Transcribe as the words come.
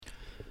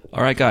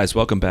All right, guys,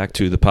 welcome back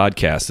to the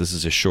podcast. This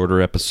is a shorter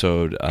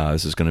episode.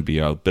 This is going to be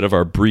a bit of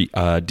our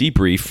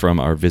debrief from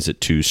our visit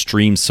to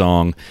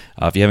Streamsong.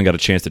 If you haven't got a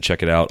chance to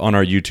check it out, on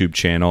our YouTube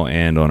channel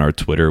and on our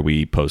Twitter,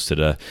 we posted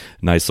a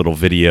nice little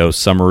video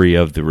summary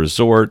of the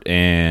resort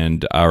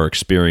and our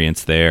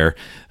experience there.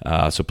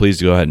 So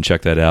please go ahead and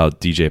check that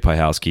out. DJ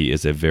Pyhowski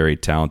is a very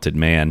talented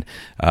man.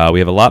 We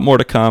have a lot more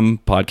to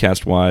come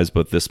podcast-wise,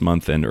 both this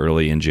month and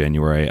early in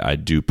January, I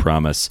do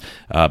promise.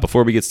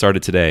 Before we get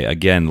started today,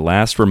 again,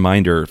 last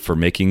reminder for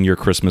making your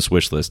Christmas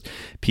wish list.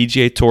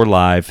 PGA Tour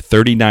Live,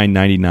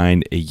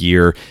 $39.99 a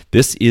year.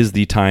 This is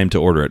the time to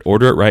order it.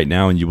 Order it right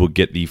now, and you will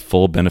get the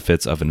full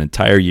benefits of an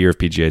entire year of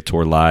PGA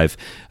Tour Live.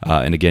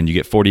 And again, you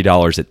get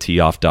 $40 at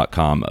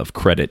teeoff.com of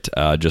credit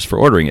just for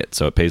ordering it.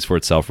 So it pays for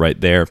itself right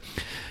there.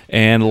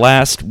 And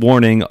last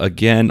warning,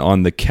 again,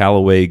 on the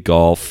Callaway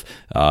Golf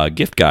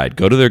gift guide.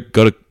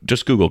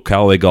 Just Google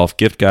Callaway Golf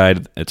gift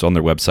guide. It's on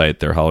their website,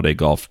 their holiday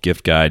golf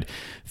gift guide.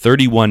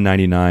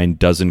 $31.99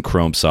 dozen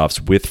Chrome Softs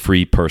with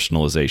free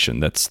personalization.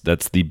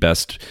 That's the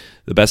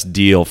best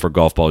deal for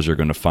golf balls you're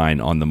going to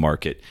find on the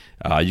market.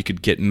 You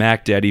could get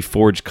Mac Daddy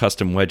forged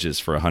custom wedges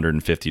for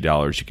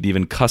 $150. You could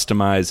even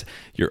customize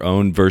your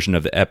own version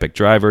of the Epic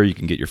driver. You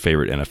can get your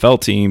favorite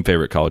NFL team,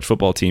 favorite college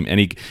football team,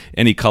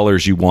 any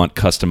colors you want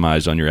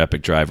customized on your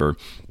Epic driver.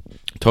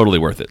 Totally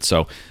worth it.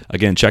 So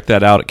again, check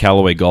that out at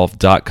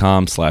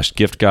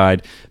CallawayGolf.com/gift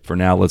guide. For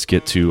now, let's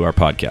get to our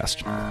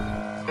podcast.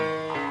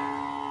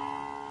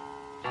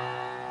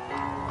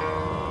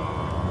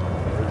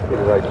 Be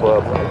the right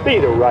club. Be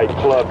the right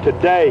club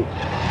today.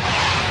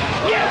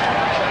 Yes!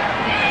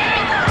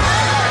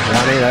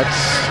 Johnny,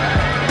 that's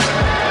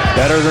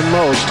better than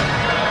most.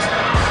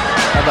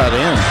 How about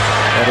in?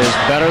 That is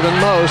better than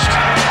most.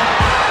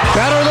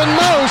 Better than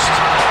most!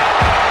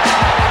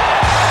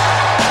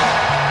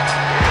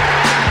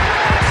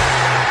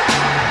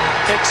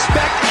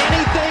 Expect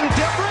anything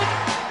different?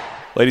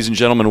 Ladies and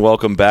gentlemen,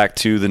 welcome back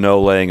to the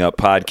No Laying Up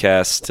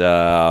podcast.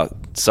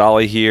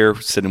 Solly here,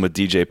 sitting with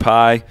DJ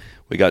Pie.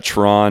 We got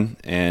Tron,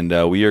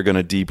 and we are going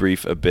to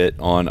debrief a bit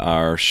on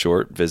our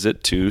short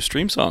visit to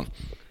Streamsong.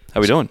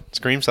 How we doing?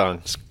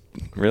 Streamsong.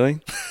 Really?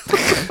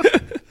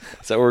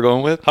 Is that what we're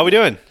going with? How we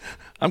doing?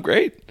 I'm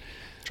great.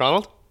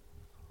 Tronald?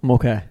 I'm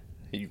okay.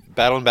 You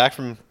battling back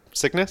from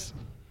sickness?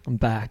 I'm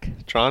back.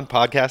 Tron,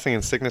 podcasting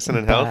in sickness and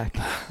in health?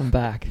 I'm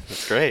back.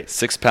 That's great.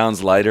 6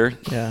 pounds lighter.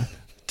 Yeah.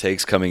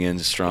 Takes coming in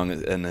as strong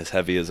and as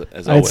heavy as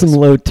always. I had some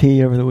low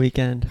T over the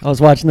weekend. I was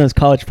watching those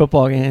college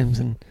football games,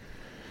 and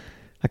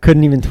I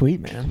couldn't even tweet,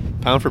 man.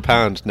 Pound for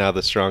pound, now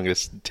the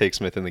strongest Take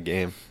Smith in the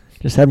game.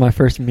 Just had my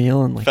first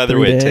meal in like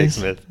Featherweight 3 Take days.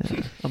 Smith.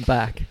 Yeah, I'm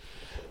back.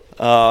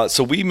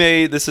 So we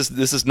made this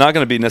is not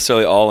going to be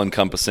necessarily all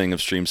encompassing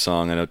of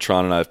Streamsong. I know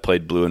Tron and I have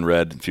played blue and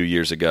red a few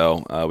years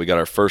ago. We got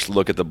our first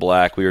look at the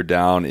black. We were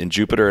down in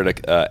Jupiter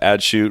at a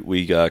ad shoot.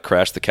 We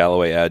crashed the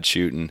Callaway ad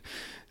shoot and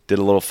did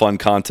a little fun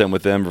content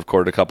with them.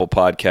 Recorded a couple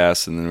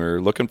podcasts, and then we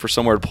were looking for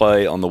somewhere to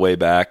play on the way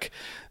back.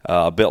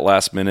 A bit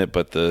last minute,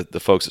 but the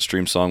folks at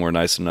Streamsong were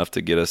nice enough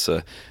to get us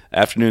a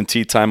afternoon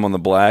tea time on the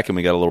black, and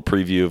we got a little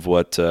preview of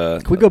what.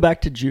 Can we go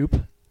back to Jupe?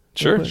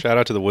 Sure. Shout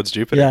out to the Woods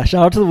Jupiter. Yeah,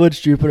 shout out to the Woods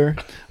Jupiter.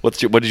 What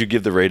did you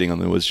give the rating on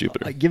the Woods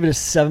Jupiter? I give it a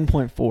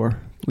 7.4.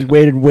 We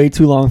waited way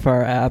too long for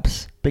our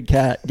apps. Big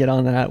Cat, get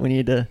on that. We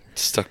need to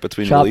Stuck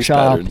between chop. release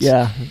patterns.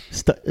 Yeah,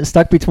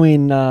 stuck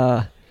between.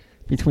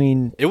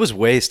 It was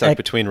way stuck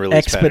between release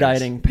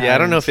expediting patterns. Yeah, I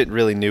don't know patterns. if it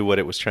really knew what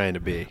it was trying to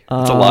be.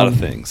 It's a lot of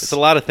things. It's a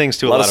lot of things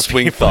to a lot of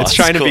swing people. thoughts It's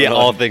trying to be going on.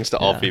 all things to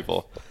all Yeah.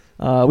 people.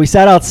 We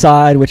sat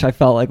outside, which I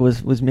felt like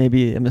was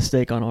maybe a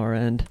mistake on our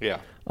end. Yeah.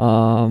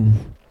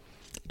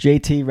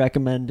 JT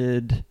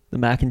recommended the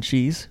mac and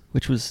cheese,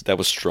 which was That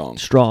was strong.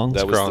 strong.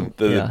 That was Strong.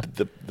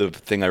 the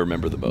thing I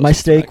remember the most. My was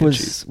steak mac and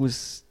cheese.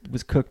 was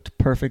cooked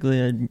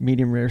perfectly. I had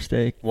medium rare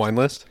steak. Wine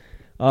list?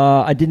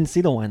 I didn't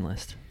see the wine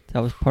list. That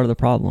was part of the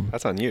problem.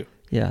 That's on you.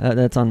 Yeah,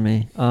 that's on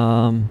me.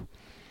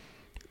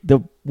 The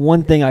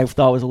one thing I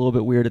thought was a little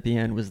bit weird at the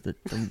end was the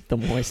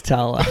moist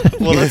towel.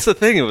 Well, that's the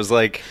thing. It was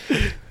like,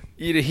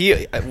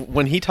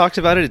 when he talked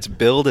about it, it's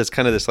billed as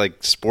kind of this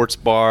like sports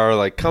bar,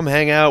 like come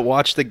hang out,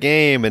 watch the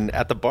game, and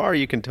at the bar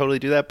you can totally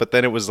do that. But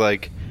then it was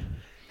like,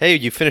 hey,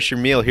 you finish your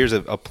meal. Here's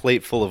a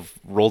plate full of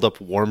rolled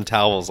up warm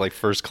towels, like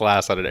first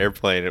class on an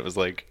airplane. It was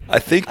like, I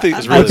think the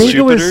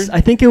I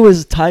think it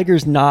was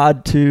Tiger's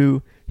nod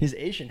to his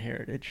Asian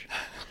heritage.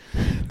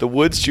 The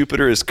Woods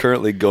Jupiter is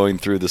currently going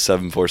through the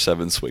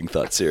 747 Swing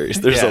Thought series.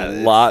 There's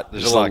a lot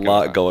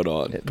going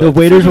on. The But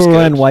waiters food was were good.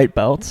 wearing white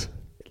belts.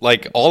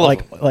 like all of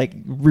them. Like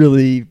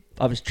really,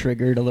 I was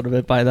triggered a little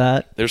bit by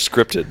that. They're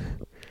scripted.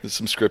 There's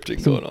some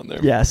scripting going on there.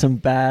 Yeah, some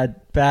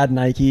bad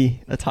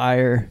Nike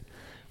attire.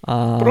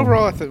 But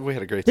overall, I thought we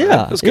had a great time.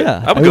 Yeah, It was good.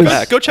 yeah. I would It go was-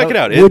 back. Go check it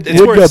out. Would It's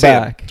go worth seeing.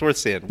 back. It's worth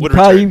seeing. You Would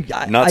probably,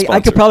 return. Not I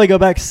sponsored. could probably go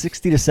back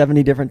 60 to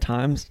 70 different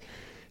times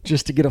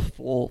just to get a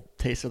full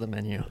taste of the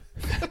menu.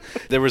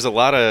 There was a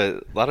lot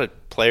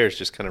of players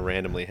just kind of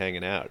randomly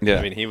hanging out. Yeah.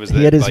 I mean, he was.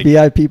 He had his like,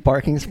 VIP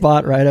parking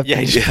spot right up. Yeah,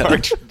 he to just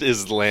parked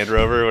his Land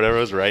Rover or whatever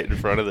was right in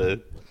front of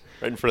the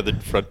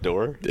front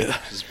door. Yeah.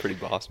 Which is a pretty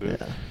boss move.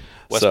 Yeah.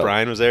 Wes So-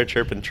 Bryan was there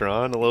chirping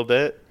Tron a little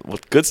bit.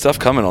 With good stuff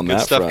coming on Good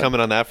that stuff front.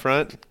 coming on that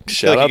front. I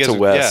Shout feel out you to guys-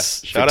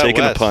 Wes yeah, for shout out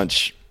taking Wes. a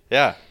punch.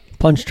 Yeah.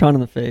 Punched Tron in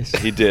the face.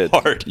 He did.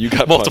 Hard. You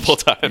got Multiple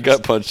punched. times. You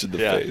got punched in the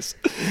Yeah. face.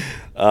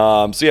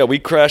 So yeah, we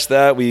crashed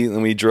that.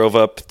 We drove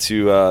up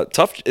to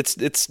tough.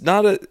 It's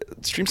not a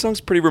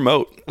Streamsong's pretty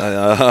remote.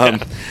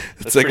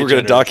 It's like pretty we're going to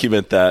generous.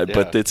 document that, Yeah.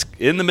 but it's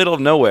in the middle of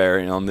nowhere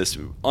on this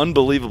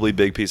unbelievably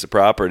big piece of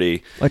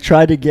property. We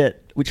tried to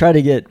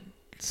get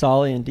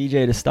Solly and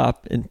DJ to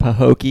stop in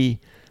Pahokee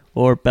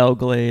or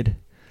Belglade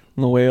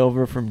on the way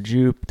over from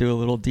Jupe, do a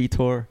little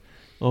detour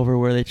over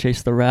where they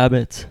chase the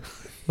rabbits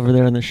over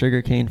there in the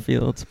sugarcane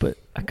fields, but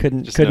I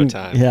couldn't. No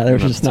time. Yeah, there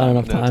was No just not time,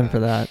 enough no time time. for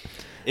that.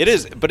 It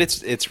is, but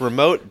it's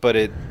remote, but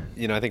I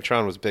think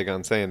Tron was big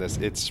on saying this.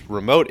 It's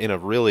remote in a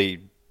really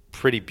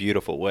pretty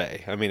beautiful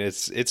way. I mean,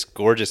 it's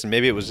gorgeous, and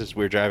maybe it was just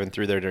we were driving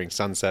through there during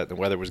sunset, and the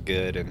weather was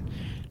good and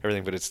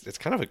everything, but it's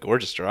kind of a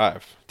gorgeous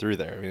drive through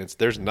there. I mean,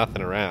 there's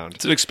nothing around.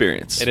 It's an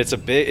experience. And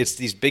it's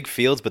these big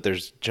fields, but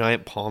there's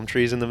giant palm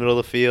trees in the middle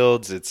of the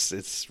fields.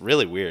 It's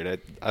really weird.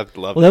 I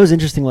love Well, that was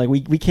interesting. Like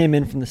we came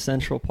in from the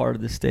central part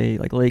of the state,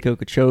 like Lake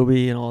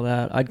Okeechobee and all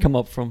that. I'd come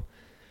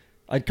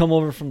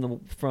over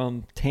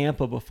from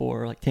Tampa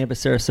before, like Tampa,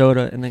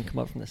 Sarasota, and then come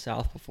up from the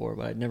south before,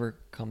 but I'd never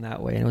come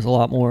that way. And it was a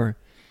lot more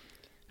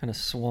kind of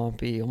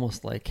swampy,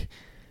 almost like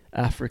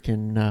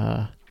African,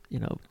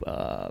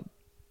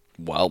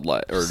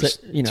 wildlife or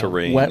just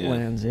terrain,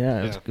 wetlands.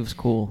 Yeah, it was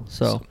cool.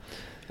 So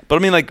But I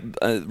mean, like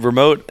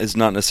remote is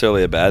not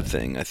necessarily a bad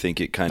thing. I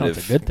think it kind No, of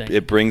it's a good thing.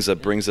 it brings a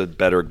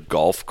better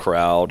golf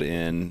crowd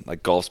in,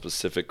 like golf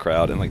specific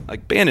crowd, and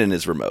like Bandon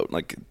is remote.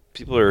 Like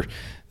people are.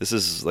 This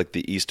is like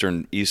the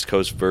East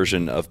Coast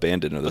version of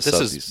Bandon or the But this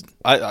Southeast. is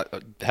I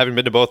having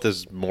been to both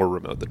is more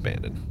remote than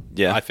Bandon.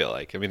 Yeah. I feel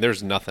like. I mean,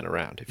 there's nothing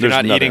around. If There's you're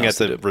not nothing eating at else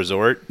to the do.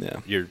 resort,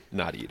 Yeah. you're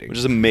not eating. Which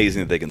is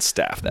amazing that they can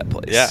staff that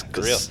place. Yeah, 'cause-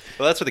 for real.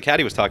 Well, that's what the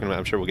caddy was talking about.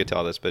 I'm sure we'll get to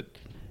all this, but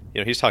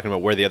he's talking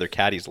about where the other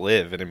caddies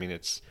live, and I mean,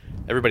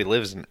 everybody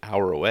lives an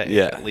hour away.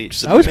 Yeah. at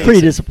least. I was pretty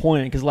amazing.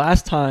 disappointed because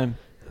last time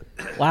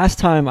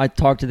I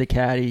talked to the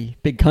caddy,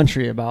 Big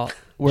Country, about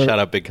where. Shout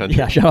out Big Country.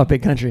 Yeah, shout out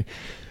Big Country.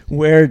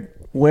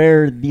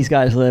 Where these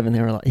guys live,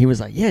 and he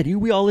was like, "Yeah, dude,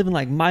 we all live in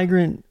like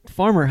migrant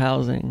farmer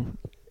housing."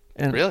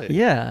 And Really?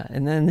 Yeah,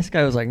 and then this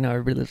guy was like, "No,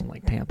 everybody lives in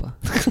like Tampa."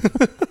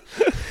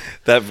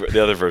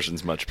 The other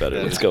version's much better.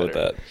 That Let's is go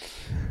better.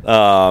 with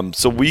that.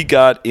 So we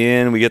got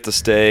in. We get to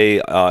stay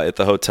at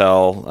the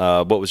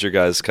hotel. What was your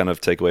guys' kind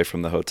of takeaway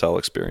from the hotel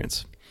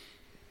experience?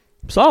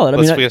 Solid. We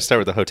I mean, gotta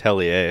start with the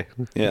hotelier.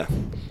 Yeah.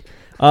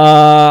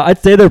 I'd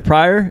stay there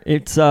prior.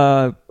 It's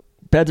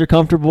beds are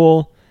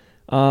comfortable.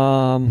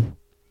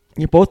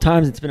 Both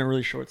times it's been a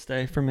really short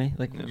stay for me.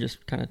 Like we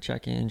just kind of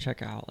check in,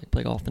 check out, like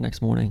play golf the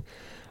next morning.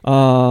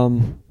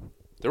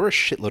 There were a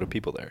shitload of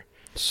people there.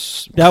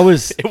 That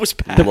was It was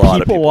packed. the A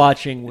lot of people people.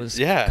 watching was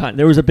Yeah.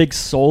 there was a big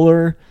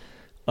solar,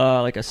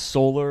 like a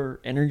solar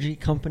energy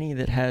company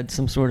that had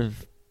some sort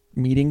of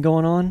meeting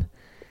going on,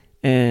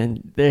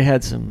 and they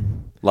had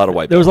some. A lot of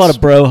white belts. There was a lot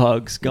of bro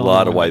hugs going A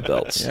lot on. of white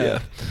belts. Yeah.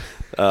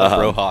 Yeah.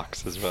 Bro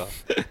Hawks as well.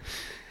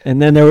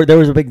 And then there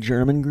was a big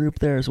German group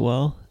there as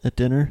well at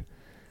dinner.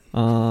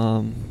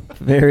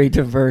 Very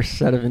diverse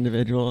set of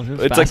individuals. It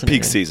was It's like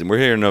peak fascinating. season. We're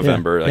here in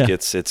November. Yeah, Like yeah.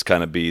 it's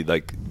kind of be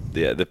like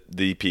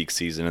the peak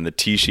season, and the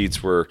tee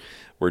sheets were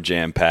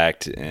jam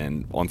packed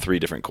and on 3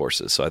 different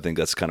courses. So I think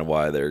that's kind of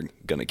why they're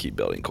going to keep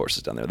building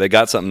courses down there. They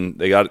got something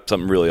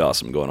really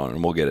awesome going on,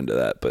 and we'll get into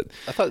that. But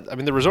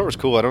The resort was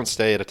cool. I don't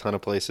stay at a ton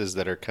of places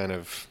that are kind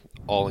of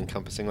all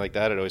encompassing like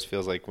that. It always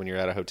feels like when you're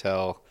at a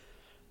hotel,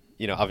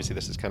 obviously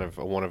this is kind of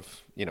a one of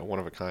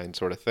a kind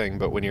sort of thing,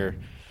 but when you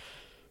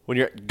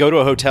go to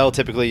a hotel,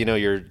 typically,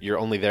 you're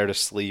only there to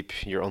sleep.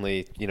 You're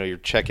only, you're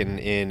checking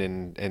in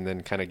and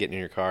then kind of getting in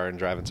your car and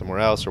driving somewhere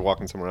else or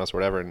walking somewhere else or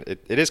whatever. And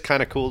it is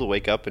kind of cool to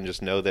wake up and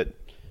just know that you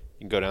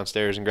can go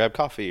downstairs and grab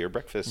coffee or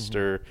breakfast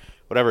or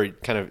whatever.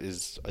 It kind of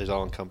is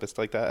all encompassed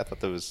like that. I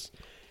thought it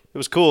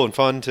was cool and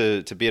fun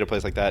to be at a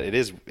place like that.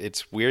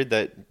 It's weird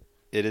that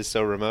it is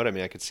so remote. I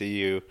mean, I could see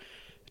you.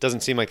 It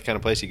doesn't seem like the kind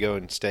of place you go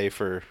and stay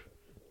for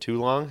too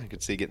long. I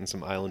could see getting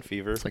some island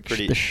fever. It's like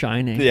The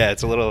Shining. Yeah,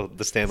 it's a little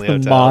the Stanley The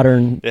Hotel.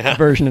 modern Yeah.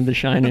 version of The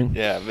Shining.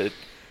 Yeah, but it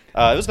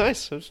was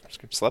nice.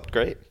 Slept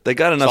great. they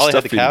got enough Solly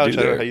stuff had for the you to couch. do I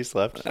don't there. know how you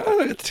slept.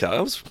 I could tell.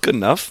 It was good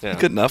enough. Yeah.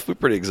 Good enough. We're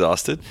pretty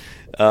exhausted.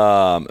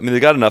 They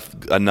got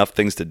enough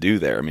things to do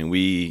there. I mean,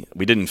 we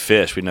didn't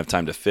fish. We didn't have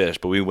time to fish,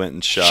 but we went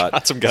and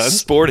shot some guns?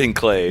 sporting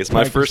clays.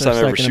 My Practice first our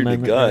time ever Second shooting a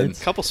Amendment gun.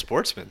 rights. Couple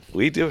sportsmen.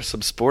 We do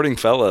some sporting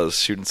fellows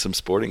shooting some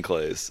sporting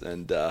clays,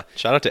 and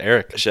Shout out to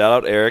Eric. shout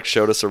out Eric.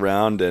 Showed us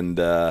around and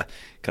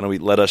kind of we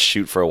let us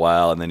shoot for a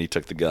while, and then he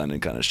took the gun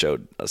and kind of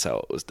showed us how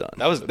it was done.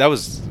 That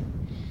was.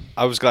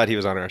 I was glad he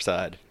was on our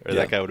side, or Yeah.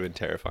 that guy would have been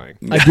terrifying.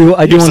 I do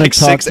He was want like to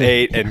talk to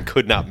 6'8" and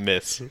could not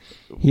miss.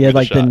 He had with a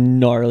like the shot.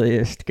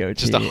 gnarliest goatee.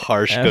 Just a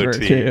harsh ever,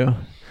 goatee. Too.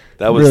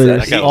 That was Really, that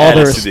that's guy all the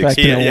added to the respect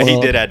in the experience. He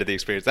world. did add to the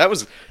experience.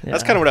 That's Yeah.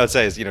 kind of what I would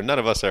say is, none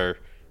of us are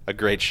a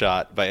great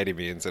shot by any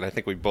means, and I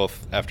think we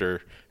both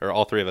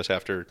all 3 of us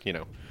after,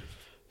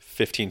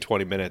 15,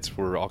 20 minutes,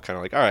 we're all kind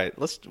of like, all right,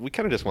 we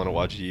kind of just want to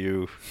watch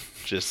you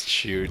just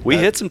shoot. We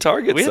hit some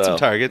targets. We hit some though.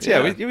 targets.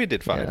 Yeah, we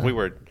did fine. Yeah. We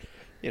were,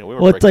 we were.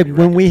 Well, it's like breaking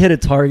when we records. hit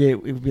a target,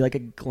 it would be like a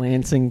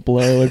glancing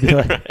blow. It'd be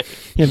like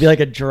it'd be like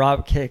a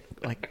drop kick,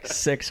 like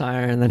 6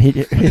 iron, and then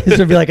his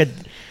would be like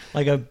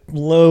a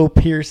low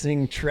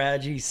piercing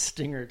tragedy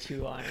stinger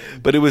 2 iron.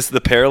 But it was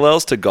the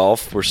parallels to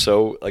golf were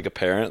so like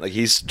apparent. Like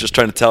he's just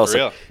trying to tell us, For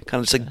like,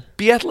 kind of just like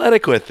be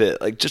athletic with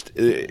it. Like just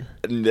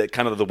and that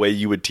kind of the way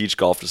you would teach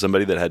golf to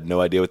somebody that had no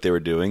idea what they were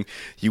doing.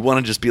 You want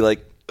to just be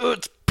like, oh,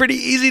 it's pretty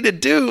easy to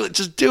do.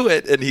 Just do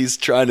it. And he's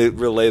trying to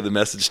relay the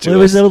message to us. It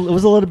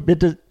was a little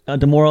bit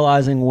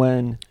demoralizing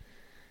when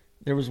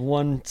there was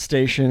one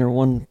station or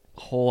one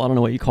hole, I don't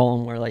know what you call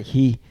them, where like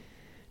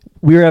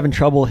we were having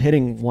trouble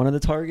hitting one of the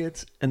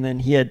targets, and then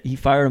he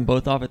fired them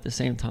both off at the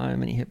same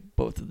time, and he hit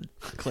both of the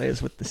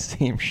clays with the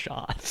same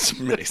shot. It's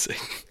amazing.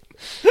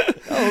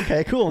 Oh,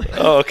 okay, cool.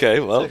 Oh, okay.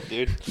 Well, Sick,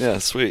 dude. yeah,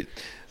 sweet.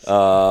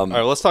 All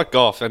right, let's talk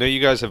golf. I know you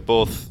guys have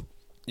both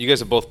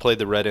played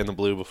the red and the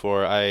blue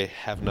before. I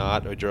have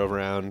not. I drove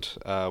around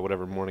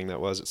whatever morning that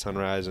was at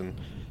sunrise and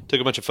took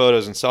a bunch of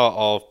photos and saw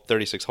all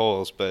 36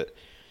 holes. But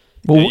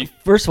Well,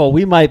 first of all,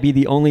 we might be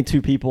the only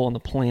 2 people on the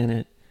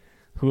planet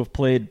who have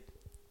played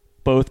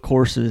both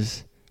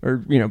courses,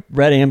 or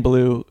red and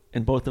blue,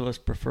 and both of us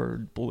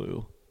preferred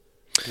blue.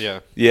 yeah,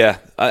 Yeah.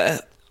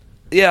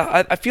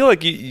 I feel like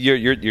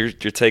your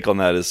take on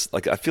that is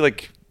like I feel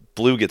like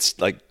blue gets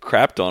like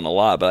crapped on a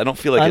lot, but I don't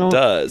feel like it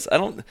does. I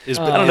don't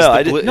know.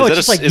 I didn't. No, is it's that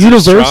just like is it a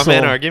straw universal.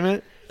 man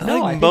argument? I No,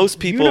 think I think most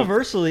people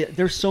universally,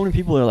 there's so many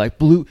people that are like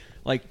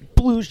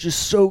blue's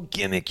just so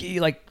gimmicky.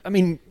 Like, I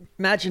mean,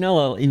 Matt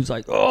Janella, he was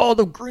like, oh,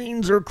 the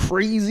greens are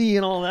crazy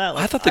and all that.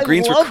 Like, I thought the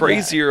greens were love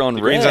crazier on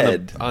The greens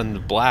red. on the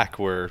black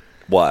were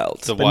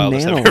Wild. the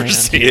wildest I've Banana ever land.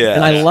 seen. Yeah.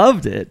 And I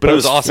loved it. But it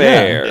was awesome.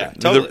 fair. Yeah,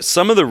 totally.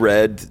 Some of the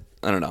red,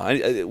 I don't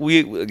know.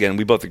 We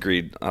both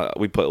agreed.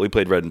 We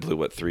played red and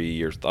blue 3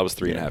 years. I was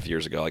 3.5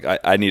 years ago. Like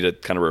I need a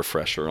kind of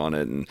refresher on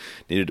it, and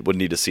would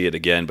need to see it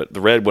again. But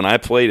the red, when I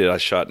played it, I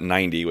shot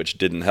 90, which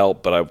didn't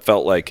help. But I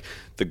felt like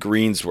the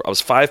greens were. I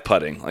was 5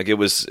 putting. Like it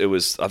was.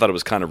 I thought it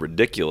was kind of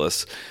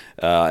ridiculous.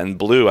 And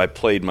blue, I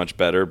played much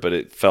better, but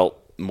it felt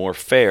more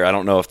fair. I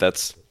don't know if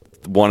that's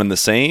one and the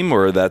same,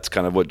 or that's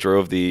kind of what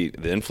drove the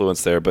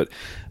influence there. But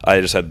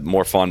I just had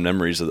more fond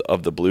memories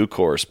of the blue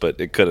course. But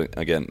it couldn't.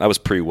 Again, I was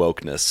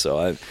pre-wokeness,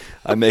 so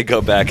I may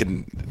go back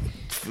and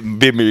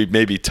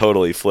maybe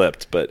totally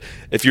flipped. But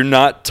if you're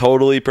not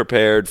totally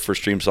prepared for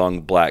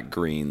Streamsong black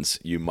greens,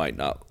 you might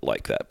not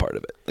like that part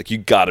of it. Like you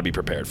got to be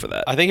prepared for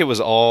that. I think it was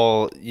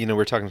all,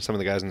 we're talking to some of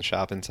the guys in the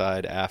shop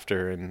inside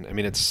after, and I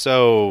mean, it's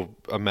so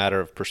a matter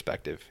of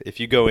perspective. If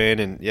you go in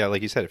and,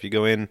 like you said, if you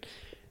go in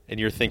and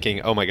you're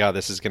thinking, oh my God,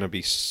 this is going to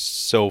be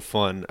so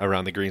fun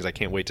around the greens. I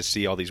can't wait to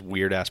see all these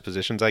weird ass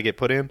positions I get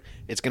put in.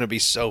 It's going to be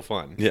so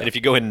fun. Yeah. And if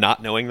you go in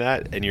not knowing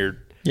that and you're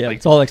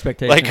it's all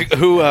expectation. like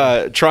who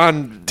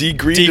Tron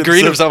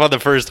Degreened himself on the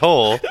first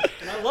hole,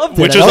 I loved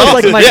it. which That was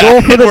was awesome. like my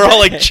goal for the We're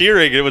all day. like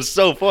cheering. It was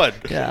so fun.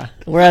 Yeah.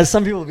 Whereas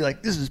some people would be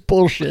like, this is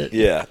bullshit.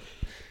 Yeah.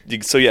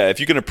 So yeah,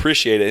 if you can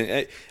appreciate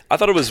it, I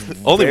thought it was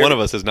Only very- one of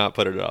us has not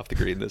putted it off the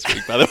green this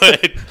week, by the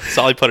way.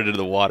 Solly put it into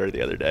the water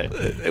the other day.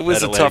 It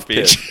was at a Atlantic tough Beach.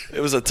 pitch.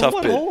 It was a tough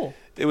what pitch. hole?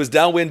 It was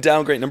downwind,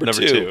 downgrade number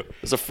Number 2. two. It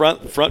was a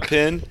front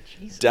pin,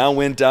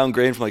 downwind,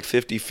 downgrade from like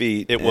 50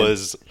 feet. It and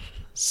was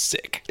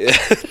sick.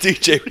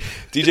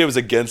 DJ was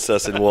against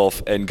us in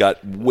Wolf and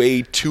got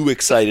way too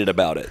excited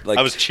about it. Like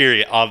I was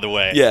cheering on the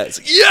way. yeah, it's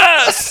like,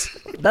 yes.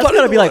 That's Put it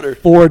got to in be the like water.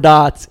 4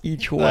 dots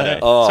each way.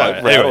 Oh, Sorry.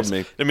 it rattled Anyways, me.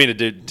 I didn't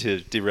mean to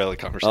derail the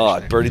conversation. Oh, I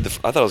there. birdied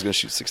I thought I was going to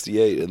shoot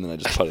 68, and then I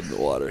just put it in the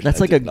water. That's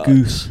I like a did not.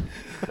 goose.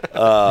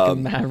 Like a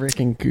maverick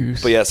and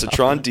goose. But yeah, so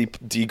Tron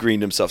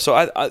de-greened himself. So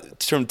I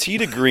from tee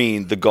to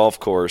green, the golf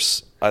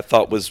course I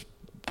thought was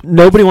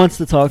Nobody wants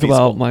to talk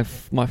feasible.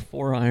 about my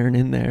 4 iron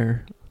in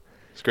there.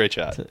 It's a great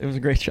shot. It was a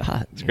great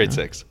shot. It's a great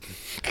 6.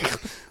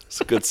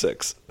 it's a good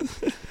 6.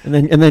 And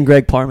then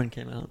Greg Parman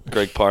came out.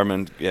 Greg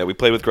Parman, yeah, we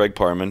played with Greg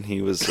Parman.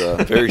 He was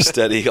very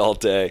steady all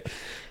day.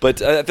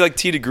 But I feel like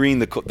tee to green,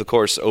 the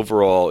course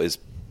overall is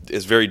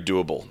very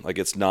doable. Like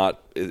it's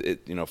not,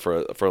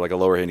 for like a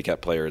lower handicap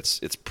player,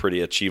 it's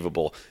pretty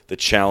achievable. The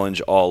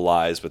challenge all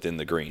lies within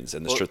the greens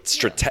and the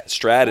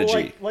strategy.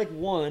 Well, like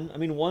one. I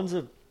mean, one's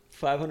a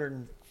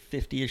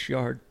 550-ish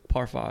yard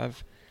par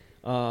 5,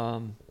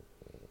 and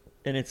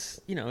it's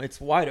it's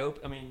wide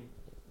open. I mean,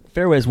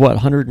 fairway is what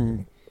 100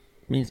 and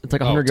means it's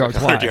like 100 yards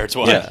wide. 100 yards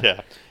wide.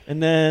 Yeah.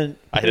 And then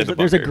I hit the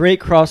there's a bunker. great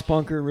cross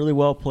bunker, really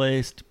well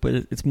placed, but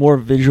it's more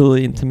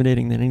visually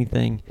intimidating than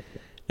anything.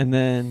 And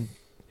then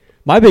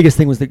my biggest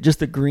thing was just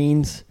the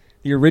greens,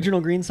 the original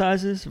green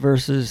sizes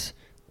versus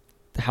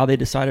how they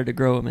decided to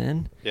grow them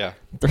in. Yeah.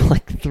 They're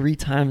like 3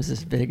 times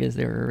as big as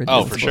they were originally.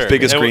 Oh, for supposed sure. to be.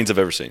 Biggest And greens I've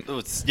ever seen.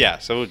 Yeah,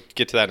 so we'll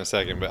get to that in a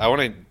second. But I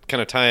want to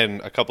kind of tie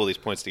in a couple of these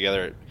points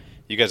together.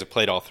 You guys have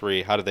played all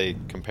 3. How do they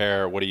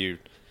compare? What do you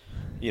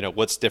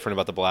what's different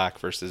about the black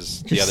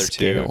versus the Just other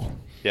scale. 2?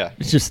 Yeah.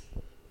 It's just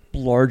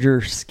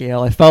larger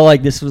scale. I felt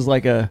like this was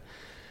like a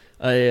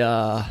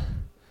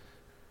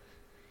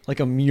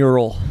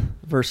mural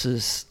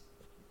versus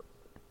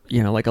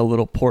like a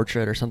little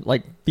portrait or something.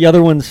 Like the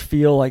other ones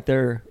feel like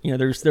they're,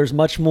 there's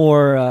much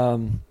more,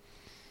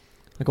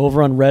 like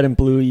over on red and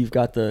blue, you've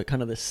got the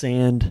kind of the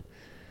sand,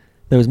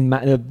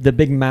 the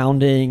big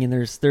mounding, and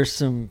there's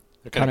some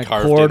kind of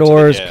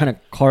corridors kind of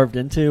carved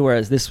into,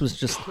 whereas this was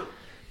just,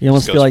 you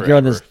almost feel like you're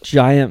on this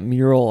giant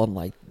mural on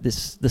like the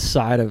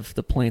side of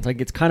the plains.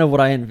 Like it's kind of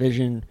what I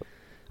envision.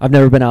 I've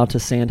never been out to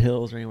Sand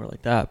Hills or anywhere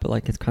like that, but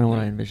like it's kind of what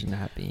I envision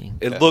that being.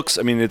 It looks,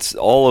 I mean, it's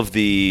all of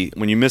the,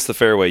 when you miss the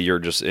fairway, you're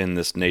just in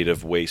this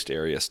native waste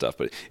area stuff.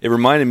 But it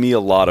reminded me a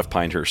lot of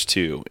Pinehurst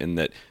too, in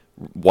that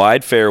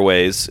wide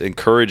fairways,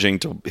 encouraging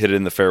to hit it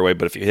in the fairway,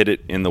 but if you hit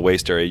it in the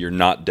waste area, you're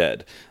not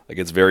dead. Like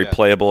it's very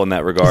playable in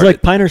that regard. It's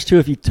like Pinehurst too,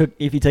 if you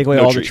take away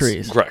all the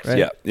trees. Correct.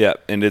 Right? Yeah.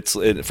 And it's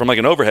from like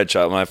an overhead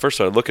shot. When I first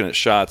started looking at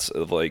shots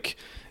of like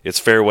it's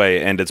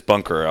fairway and it's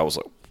bunker, I was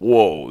like,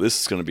 whoa,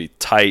 this is going to be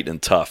tight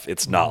and tough.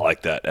 It's not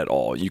like that at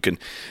all. You can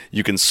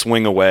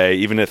swing away,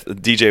 even if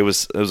it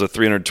was a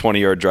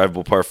 320-yard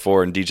drivable par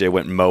 4, and DJ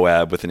went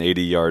Moab with an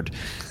 80-yard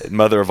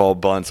mother of all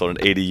bunts on an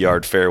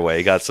 80-yard fairway.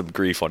 He got some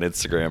grief on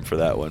Instagram for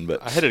that one,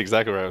 but I hit it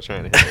exactly where I was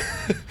trying to hit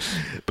it.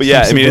 But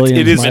yeah, I mean,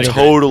 it is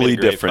totally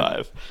grade different.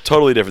 5.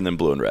 Totally different than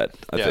blue and red,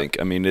 I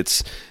think. I mean,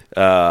 it's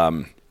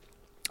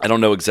I don't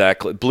know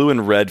exactly. Blue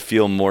and red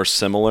feel more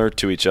similar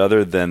to each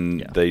other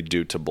than they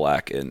do to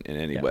black in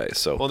any way.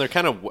 So, well, they're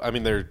kind of. I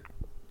mean, they're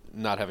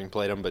not having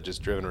played them, but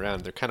just driven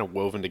around. They're kind of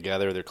woven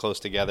together. They're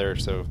close together.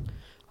 So,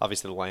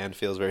 obviously, the land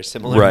feels very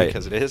similar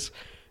because it is.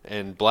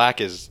 And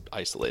black is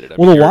isolated. I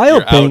mean, the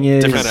wild thing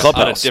is different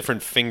on a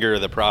different finger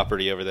of the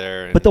property over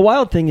there. But the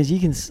wild thing is,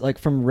 you can like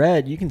from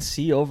red, you can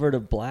see over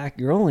to black.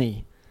 You're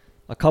only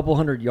a couple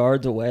hundred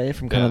yards away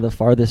from kind of the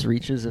farthest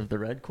reaches of the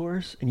red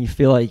course, and you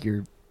feel like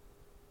you're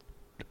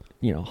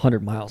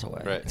 100 miles away.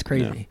 Right. It's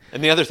crazy. Yeah.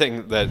 And the other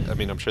thing that, I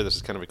mean, I'm sure this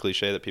is kind of a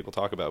cliche that people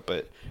talk about,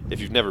 but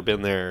if you've never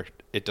been there,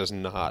 it does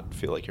not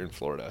feel like you're in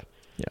Florida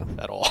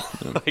at all.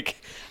 Like,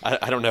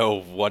 I don't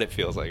know what it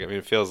feels like. I mean,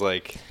 it feels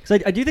like...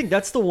 Because I do think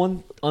that's the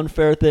one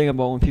unfair thing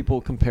about when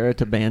people compare it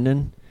to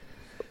Bandon,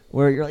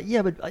 where you're like,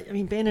 yeah, but I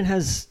mean, Bandon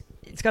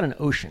it's got an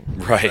ocean.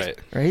 Right?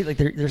 Like,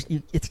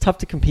 it's tough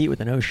to compete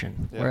with an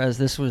ocean, whereas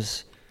this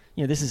was,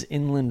 this is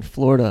inland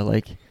Florida,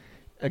 like,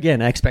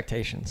 again,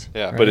 expectations.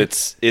 Yeah. Right? But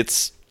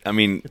it's I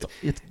mean,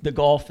 it's the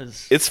golf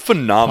is it's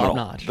phenomenal.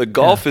 Top-notch. The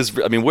golf is.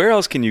 I mean, where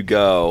else can you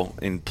go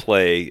and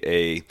play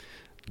a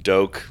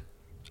Doak,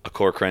 a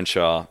Core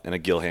Crenshaw, and a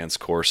Gilhan's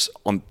course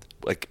on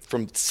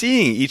from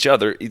seeing each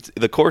other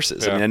the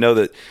courses? I mean, I know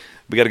that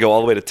we got to go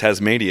all the way to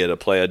Tasmania to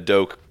play a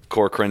Doak,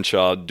 Core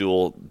Crenshaw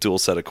dual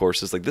set of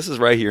courses. Like this is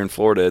right here in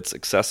Florida. It's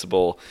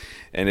accessible,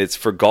 and it's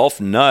for golf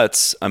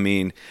nuts. I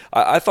mean,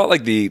 I thought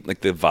like the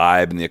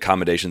vibe and the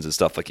accommodations and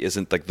stuff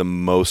isn't like the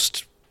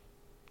most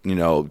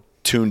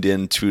tuned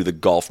into the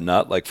golf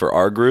nut like for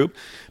our group,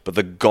 but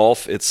the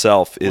golf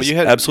itself is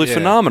absolutely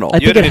phenomenal. I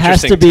think it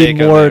has to be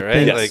more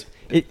right?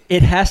 things.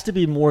 It has to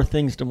be more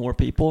things to more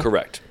people.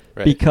 Correct.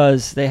 Right.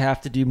 Because they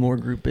have to do more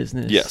group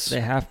business. Yes. They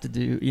have to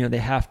do, they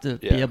have to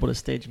be able to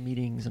stage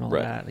meetings and all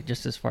that, like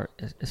just as far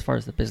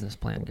as the business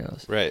plan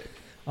goes. Right.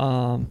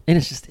 And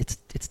it's just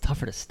it's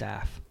tougher to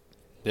staff.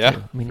 Yeah,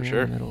 too. I mean, for you're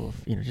sure. in the middle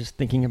of just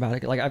thinking about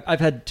it. Like I've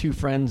had two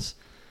friends,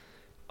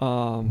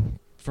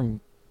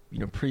 from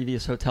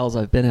previous hotels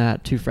I've been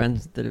at. Two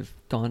friends that have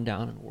gone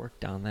down and worked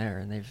down there,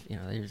 and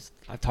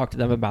I've talked to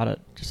them about it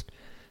just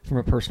from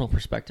a personal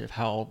perspective,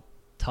 how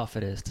tough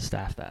it is to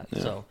staff that.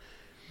 Yeah. So,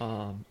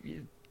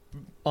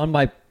 on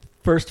my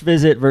first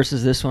visit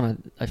versus this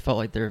one, I felt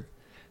like the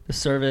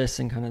service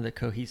and kind of the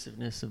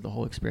cohesiveness of the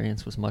whole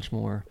experience was much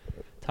more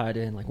tied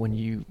in. Like when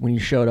you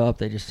showed up,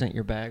 they just sent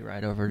your bag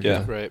right over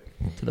to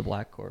the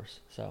black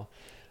course. So,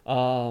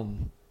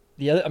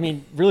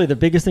 really the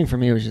biggest thing for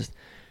me was just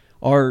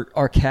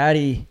our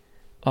caddy.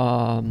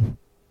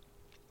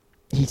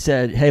 He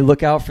said, "Hey,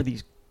 look out for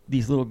these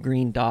little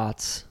green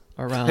dots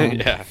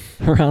around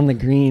around the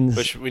greens."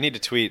 Which we need to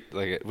tweet.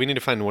 Like, we need to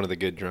find one of the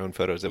good drone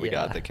photos that we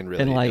got that can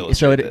really and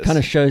so it kind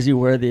of shows you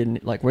where the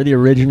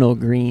original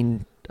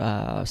green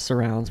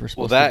surrounds were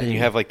supposed to be. You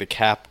have like the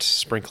capped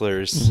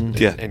sprinklers and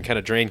kind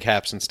of drain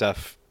caps and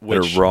stuff.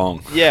 Which, they're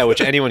wrong. Yeah,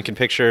 which anyone can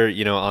picture,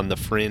 on the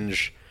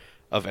fringe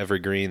of every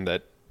green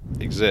that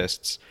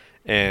exists.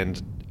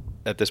 And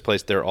at this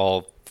place, they're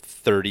all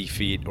 30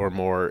 feet or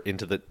more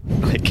into the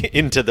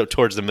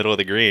towards the middle of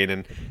the green.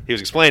 And he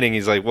was explaining,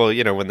 he's like, well,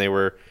 when they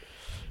were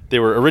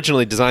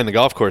originally designed the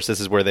golf course, this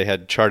is where they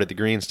had charted the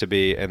greens to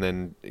be. And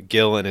then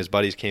Gil and his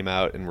buddies came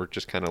out and were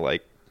just kind of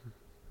like,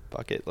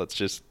 fuck it, let's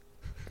just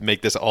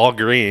make this all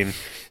green.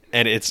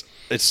 And it's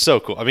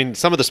so cool. I mean,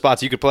 some of the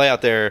spots you could play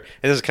out there,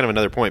 and this is kind of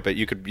another point, but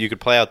you could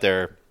play out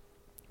there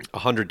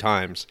 100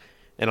 times,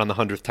 and on the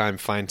 100th time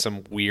find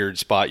some weird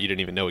spot you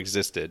didn't even know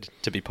existed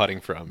to be putting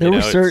from. There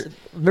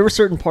were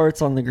certain parts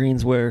on the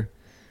greens where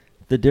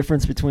the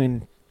difference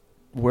between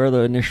where the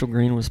initial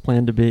green was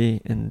planned to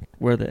be and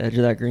where the edge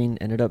of that green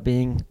ended up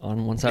being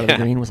on one side of the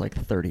green was like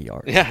 30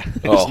 yards. Yeah,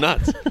 it was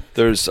nuts.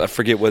 I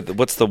forget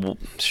what's the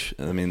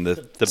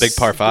big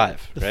par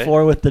 5, the right?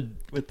 4 with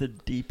the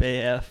deep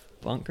AF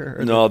bunker?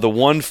 Or No, the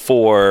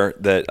 1-4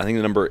 that I think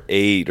the number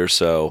 8 or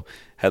so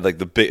had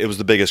like it was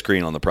the biggest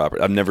green on the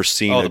property. I've never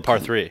seen. Oh, the par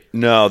 3.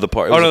 No, the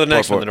par. Oh no, the par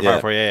next one, 4, the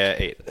par 4. Yeah,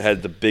 8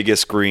 had the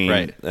biggest green.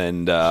 Right.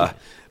 And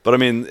but I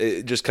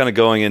mean, just kind of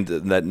going into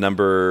that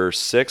number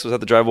 6, was that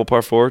the drivable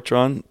par 4,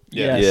 Tron?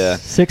 Yes. Yeah.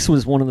 6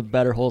 was one of the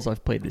better holes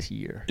I've played this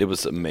year. It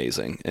was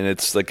amazing, and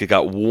it's like it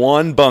got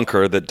one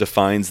bunker that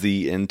defines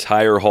the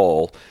entire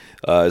hole.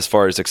 As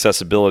far as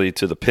accessibility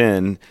to the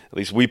pin, at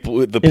least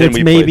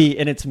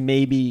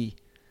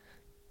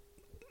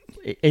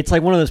it's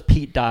like one of those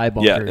Pete Dye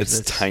bunkers. Yeah, it's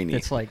tiny.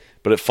 It's like,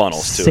 but it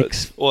funnels to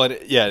it. Well,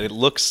 it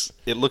looks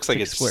like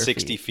it's square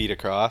 60 feet. feet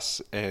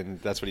across, and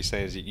that's what he's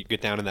saying is you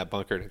get down in that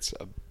bunker and it's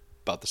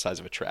about the size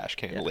of a trash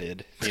can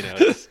lid. You know,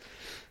 it's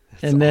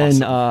and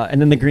then awesome.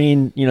 and then the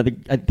green. You know,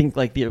 I think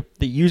like the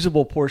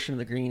usable portion of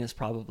the green is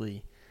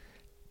probably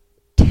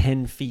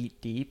 10 feet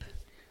deep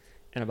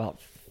and about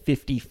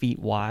 50 feet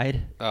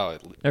wide. Oh,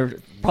 or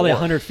probably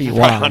 100 feet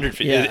probably wide. 100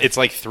 feet. Yeah. It's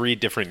like 3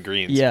 different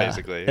greens, Yeah.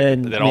 basically,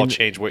 And, that I all mean,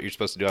 change what you're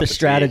supposed to do. The off the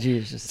strategy tee.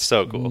 is just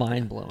so cool,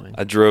 mind blowing.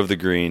 I drove the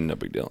green, no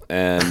big deal,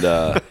 and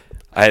I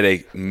had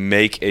to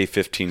make a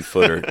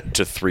 15-footer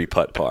to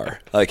 3-putt par.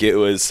 Like it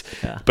was,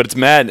 but it's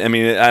mad. I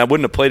mean, I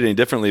wouldn't have played any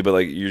differently, but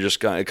like you're just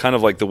kind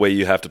of like the way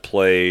you have to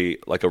play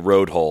like a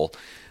road hole.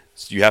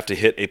 So you have to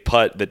hit a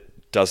putt that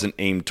doesn't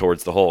aim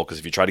towards the hole, because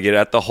if you try to get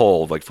at the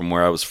hole, like from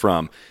where I was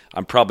from,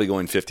 I'm probably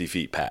going 50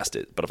 feet past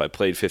it. But if I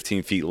played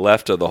 15 feet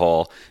left of the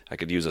hole, I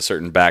could use a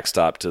certain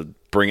backstop to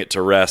bring it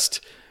to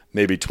rest,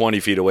 maybe 20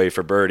 feet away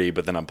for birdie,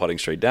 but then I'm putting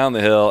straight down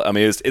the hill. I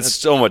mean, it's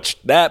so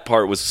much. That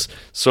part was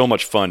so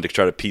much fun to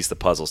try to piece the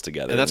puzzles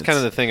together. And that's kind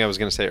of the thing I was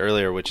going to say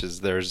earlier, which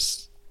is there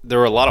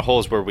were a lot of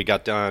holes where we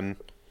got done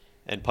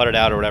and putted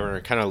out or whatever,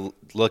 and kind of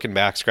looking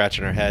back,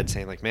 scratching our head,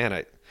 saying like, man,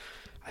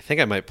 I think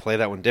I might play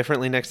that one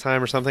differently next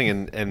time or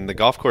something. And the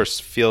golf course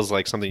feels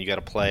like something you got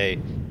to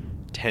play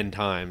 10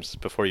 times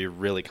before you're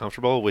really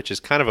comfortable, which is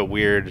kind of a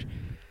weird.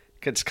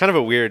 It's kind of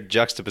a weird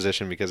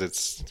juxtaposition, because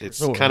it's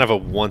kind of a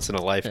once in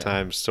a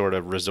lifetime sort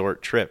of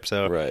resort trip.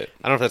 So right.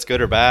 I don't know if that's good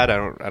or bad. I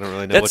don't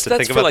really know what to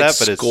think about like that.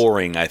 But it's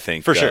scoring, I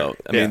think, for though. sure.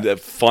 I mean, the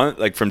fun,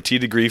 like from tee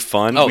degree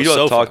fun. Oh, we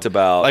so talked fun.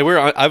 about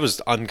like I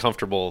was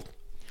uncomfortable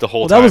the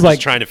whole that time, was just like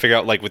trying to figure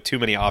out, like with too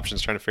many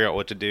options, trying to figure out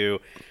what to do.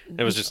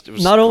 It was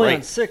not only great.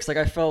 on 6. Like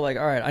I felt like,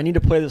 all right, I need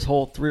to play this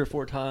hole 3 or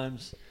 4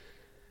 times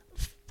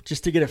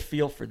just to get a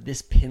feel for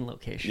this pin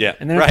location. Yeah,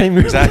 and then right, if they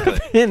move exactly. the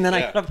pin, then I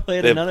Yeah. gotta play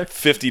it They have another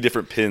 50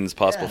 different pins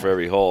possible for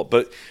every hole.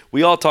 But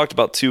we all talked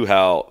about too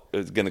how,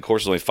 again, the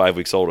course was only 5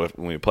 weeks old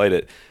when we played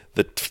it.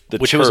 The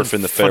Which turf was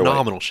in the fairway,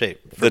 phenomenal shape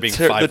for being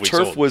 5 weeks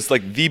turf old. was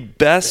like the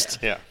best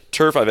Yeah.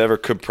 turf I've ever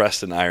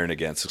compressed an iron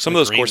against. So some of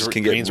those courses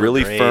can get greens were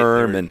really great.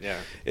 firm, They were- and yeah.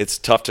 it's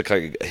tough to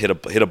kind of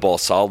hit a ball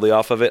solidly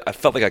off of it. I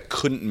felt like I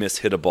couldn't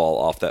hit a ball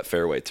off that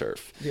fairway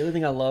turf. The other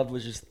thing I loved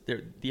was just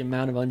the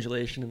amount of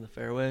undulation in the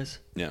fairways,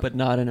 Yeah. but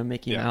not in a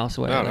Mickey Yeah. Mouse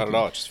way. No, Like, not at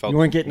all. It just felt you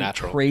weren't getting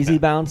natural. crazy Yeah.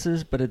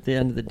 bounces, but at the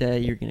end of the day,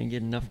 you're going to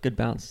get enough good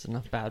bounces,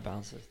 enough bad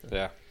bounces.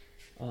 Yeah.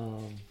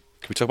 Can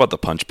we talk about the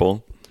punch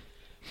bowl?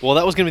 Well,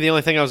 that was going to be the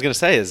only thing I was going to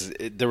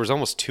say. There was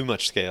almost too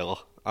much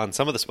scale on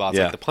some of the spots.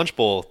 Yeah. Like the punch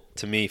bowl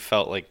to me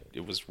felt like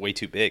it was way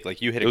too big.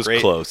 Like you hit It a was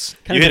great close.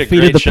 Kind you of hit a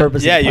defeated great the shot.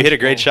 purpose of Yeah, the you hit a punch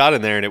great bowl. shot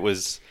in there, and it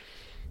was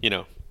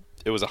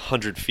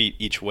 100 feet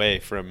each way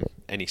from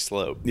any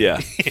slope. Yeah,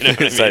 You know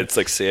what I it's, mean? it's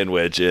like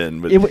sandwich in.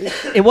 But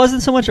It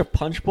wasn't so much a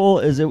punch bowl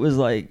as it was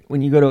like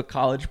when you go to a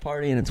college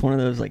party and it's one of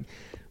those like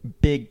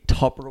big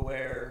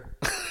Tupperware,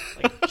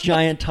 like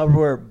giant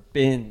Tupperware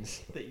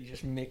bins that you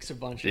just mix a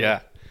bunch of.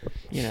 Yeah.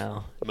 You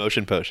know.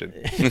 Motion potion.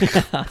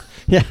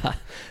 Yeah.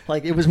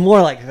 Like it was more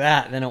like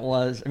that than it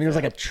was. I mean, it was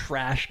like a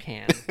trash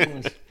can. It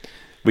was,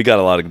 we got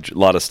a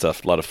lot of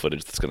stuff, a lot of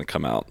footage that's going to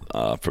come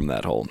out from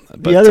that hole.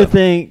 But, the other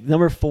thing,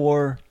 number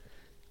 4,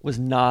 was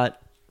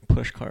not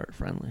push cart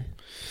friendly.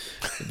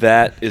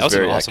 that is That was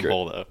very an awesome accurate.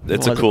 hole, though.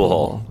 It's It a was a cool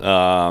cool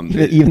hole.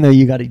 Even though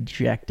you got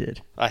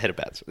ejected. I hit a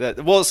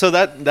bad. Well, so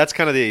that's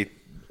kind of the.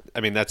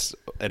 I mean, that's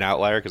an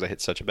outlier because I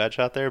hit such a bad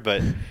shot there,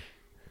 but.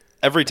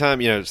 Every time,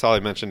 Solly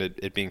mentioned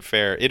it being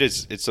fair,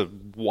 it's a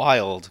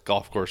wild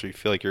golf course where you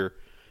feel like you're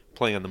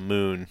playing on the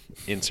moon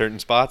in certain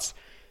spots.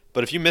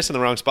 But if you miss in the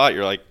wrong spot,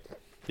 you're like,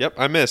 yep,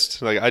 I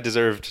missed. Like I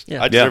deserved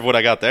what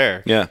I got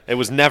there. Yeah. It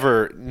was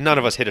none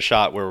of us hit a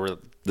shot where we're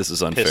This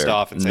is unfair. pissed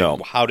off and saying, No.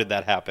 well, how did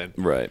that happen?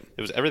 Right.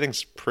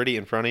 Everything's pretty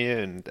in front of you,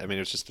 and I mean,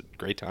 it was just a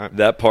great time.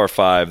 That par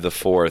 5, the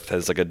 4th,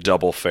 has like a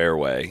double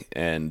fairway,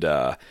 and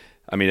I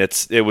mean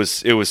it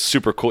was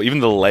super cool.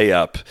 Even the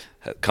layup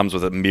comes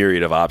with a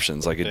myriad of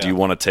options. Like, do you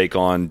want to take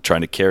on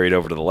trying to carry it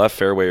over to the left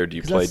fairway, or do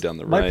you play down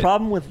the right? My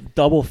problem with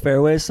double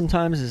fairways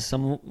sometimes is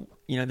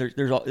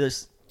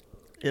there's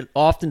it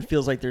often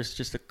feels like there's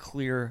just a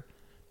clear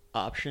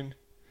option,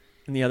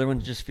 and the other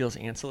one just feels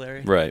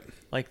ancillary. Right.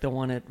 Like the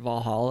one at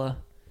Valhalla.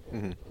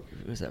 It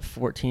was at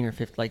 14 or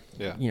 15,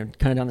 kind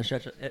of down the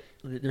stretch.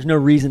 There's no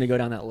reason to go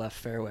down that left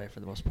fairway for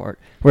the most part.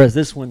 Whereas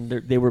this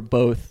one, they were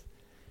both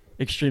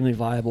extremely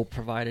viable,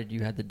 provided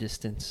you had the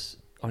distance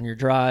on your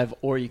drive,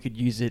 or you could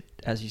use it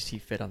as you see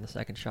fit on the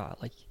second shot.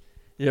 Like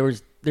there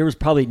was there was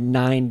probably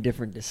 9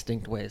 different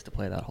distinct ways to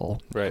play that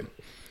hole. Right.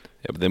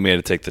 Yeah, but then we had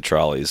to take the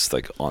trolleys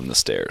like on the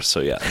stairs. So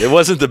yeah, it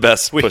wasn't the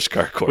best push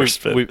cart course.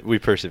 But We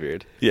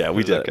persevered. yeah,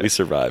 we did. Okay. We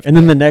survived. And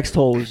then the next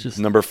hole was just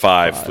Number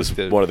 5 was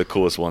one of the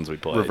coolest ones we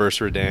played. Reverse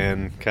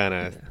Redan, kind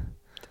of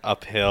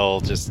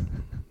uphill, just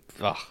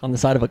on the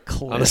side of a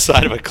cliff. on the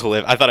side of a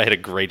cliff. I thought I hit a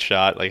great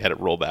shot, like had it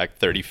roll back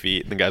 30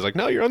 feet. And the guy's like,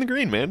 "No, you're on the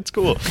green, man. It's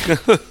cool.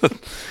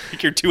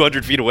 Like you're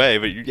 200 feet away,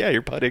 but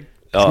you're putting."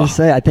 I was gonna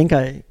say, I think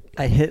I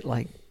hit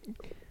like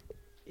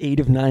 8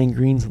 of 9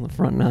 greens on the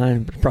front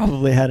 9, but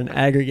probably had an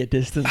aggregate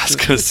distance. I was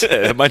going to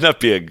say, it might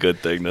not be a good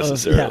thing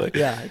necessarily.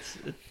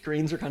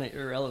 Greens are kind of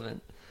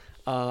irrelevant.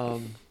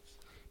 But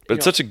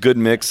it's such a good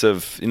mix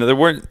of, there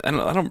weren't, there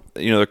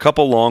are a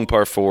couple long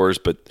par 4s,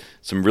 but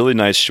some really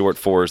nice short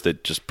 4s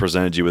that just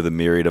presented you with a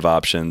myriad of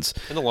options.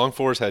 And the long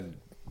 4s had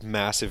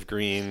massive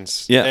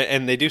greens. Yeah.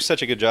 And they do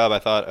such a good job, I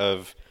thought,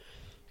 of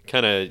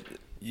kind of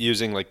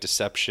using like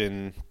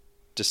deception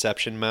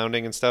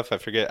mounting and stuff. I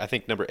forget. I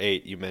think number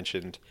 8 you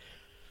mentioned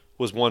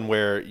was one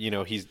where,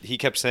 he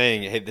kept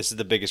saying, "Hey, this is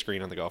the biggest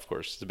green on the golf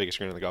course. It's the biggest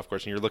green on the golf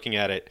course." And you're looking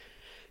at it,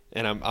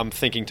 and I'm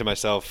thinking to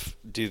myself,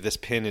 dude, this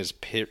pin is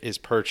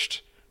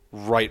perched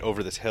right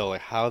over this hill.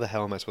 Like, how the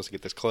hell am I supposed to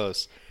get this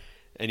close?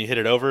 And you hit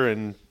it over,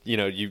 and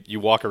you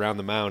walk around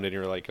the mound, and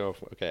you're like, oh,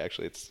 okay,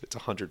 actually, it's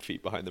 100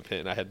 feet behind the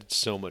pin. I had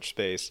so much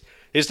space.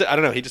 I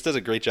don't know. He just does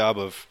a great job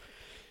of.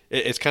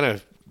 It's kind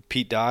of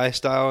Pete Dye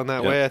style in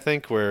that way, I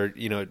think, where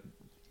it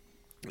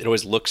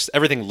always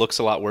everything looks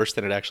a lot worse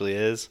than it actually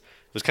is.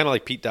 It was kind of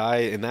like Pete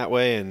Dye in that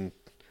way, and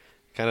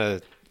kind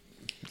of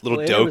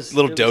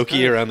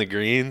dokey around the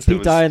greens.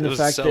 Pete Dye in the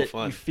fact so that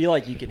fun. You feel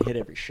like you can hit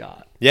every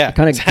shot. Yeah, it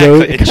kind of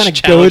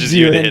exactly. goads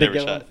you to into hit every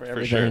going shot, for for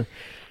everything.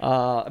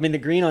 sure. The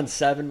green on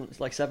 7,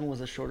 like 7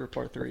 was a shorter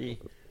par 3.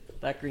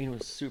 That green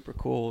was super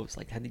cool. It was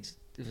like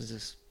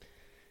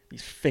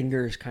these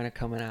fingers kind of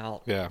coming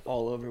out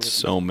all over. With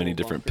So many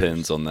different bumpers.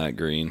 pins on that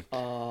green.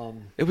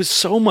 It was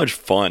so much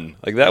fun.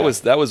 Like that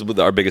was with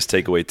our biggest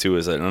takeaway too.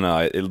 Is I don't know.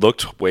 It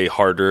looked way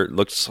harder. It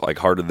looks like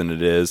harder than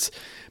it is.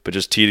 But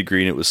just tee to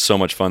green, it was so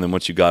much fun. Then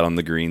once you got on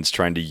the greens,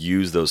 trying to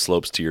use those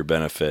slopes to your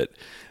benefit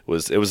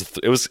was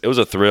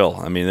a thrill.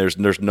 I mean,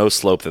 there's no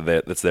slope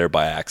that's there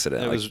by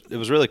accident. It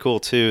was really cool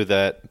too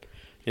that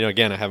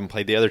again, I haven't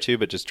played the other two,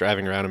 but just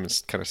driving around them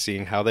and kind of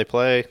seeing how they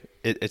play.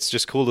 It's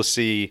just cool to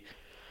see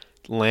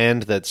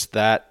land that's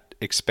that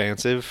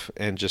expansive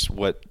and just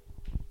what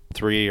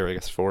 3 or I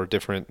guess 4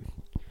 different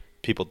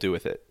people do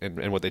with it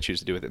and what they choose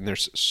to do with it. And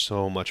there's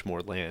so much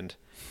more land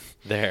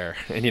there.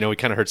 And we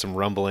kind of heard some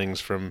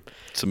rumblings from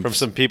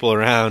some people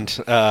around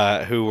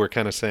who were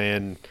kind of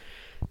saying,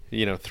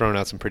 throwing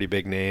out some pretty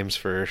big names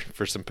for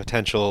some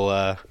potential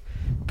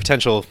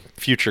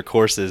future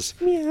courses.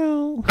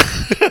 Meow.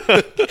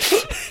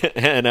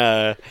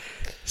 And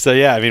so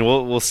yeah, I mean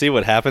we'll see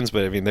what happens,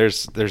 but I mean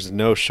there's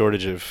no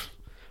shortage of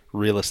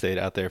real estate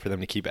out there for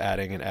them to keep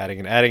adding and adding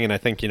and adding. And I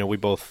think we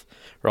both,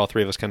 or all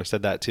 3 of us, kind of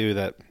said that too,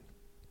 that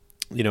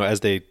as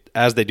they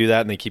do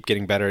that and they keep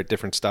getting better at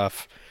different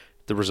stuff,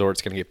 the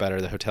resort's going to get better,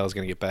 the hotel's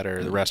going to get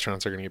better, the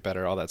restaurants are going to get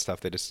better, all that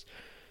stuff. They just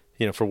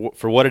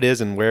for what it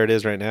is and where it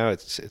is right now,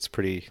 it's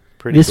pretty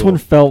This cool. one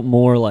felt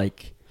more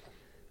like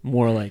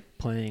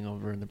playing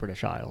over in the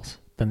British Isles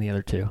than the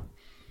other 2,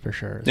 for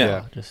sure.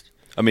 Yeah. Just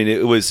I mean,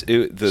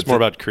 it's more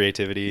about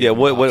creativity. Yeah,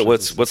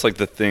 what's like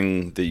the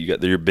thing that you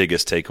got, your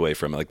biggest takeaway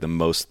from it, like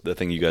the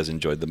thing you guys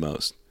enjoyed the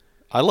most?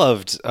 I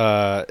loved,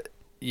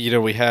 we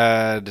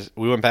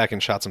went back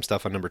and shot some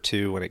stuff on number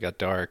 2 when it got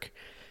dark,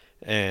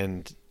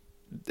 and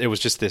it was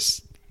just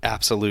this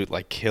absolute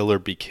like kill or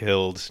be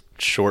killed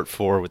short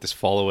 4 with this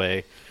fall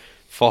away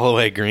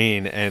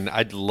green, and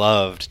I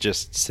loved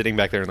just sitting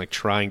back there and like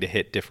trying to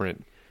hit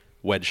different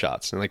wedge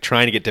shots and like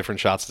trying to get different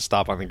shots to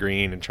stop on the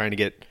green and trying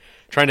to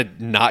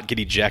not get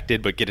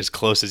ejected, but get as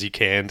close as you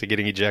can to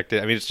getting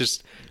ejected. I mean,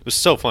 it was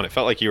so fun. It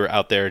felt like you were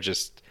out there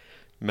just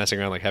messing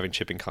around, like having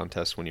chipping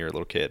contests when you were a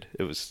little kid.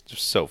 It was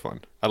just so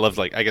fun. I loved,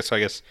 like, I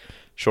guess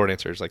short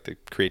answer is like the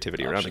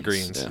creativity around the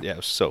greens. Yeah, it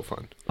was so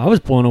fun. I was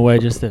blown away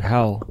just at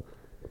how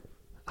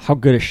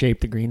good a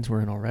shape the greens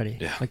were in already.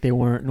 Yeah. Like they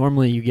weren't,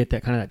 normally you get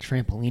that kind of that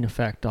trampoline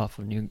effect off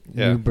of new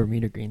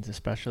Bermuda greens,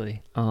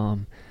 especially.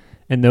 And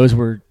those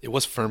were, it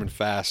was firm and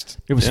fast.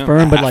 It was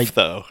firm, but like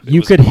though,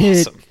 you could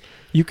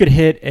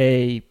hit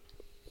a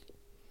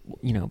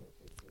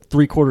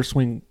 3/4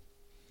 swing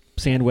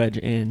sand wedge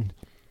in,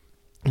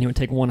 and you would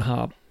take one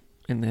hop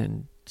and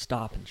then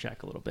stop and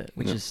check a little bit,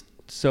 which is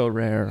so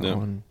rare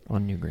on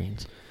new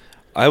greens.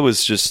 I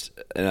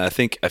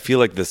feel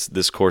like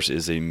this course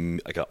is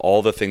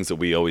all the things that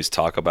we always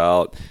talk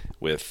about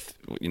with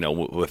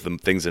the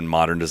things in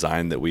modern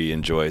design that we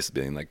enjoy,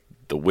 being like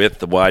width,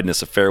 the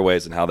wideness of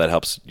fairways, and how that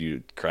helps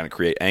you kind of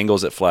create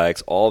angles at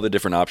flags, all the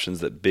different options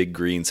that big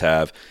greens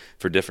have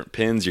for different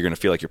pins. You're going to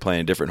feel like you're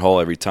playing a different hole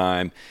every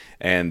time.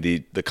 And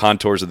the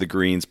contours of the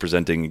greens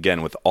presenting,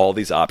 again, with all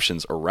these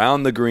options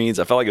around the greens.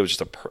 I felt like it was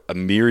just a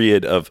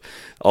myriad of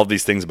all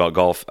these things about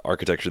golf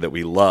architecture that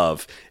we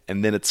love.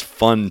 And then it's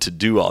fun to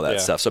do all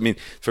that stuff. So, I mean,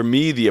 for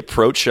me, the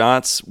approach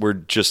shots were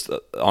just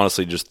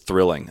honestly just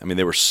thrilling. I mean,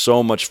 they were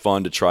so much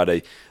fun to try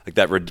to, like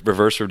that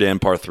reverse Verdun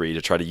par 3,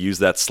 to try to use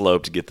that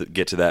slope to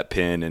get to that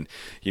pin. And,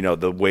 you know,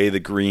 the way the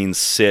greens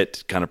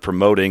sit, kind of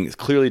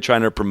clearly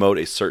trying to promote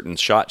a certain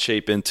shot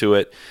shape into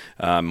it,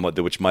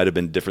 which might have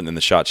been different than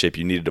the shot shape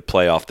you needed to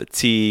play off the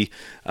tee.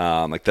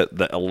 Like the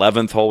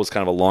 11th hole was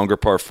kind of a longer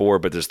par 4,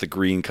 but just the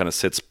green kind of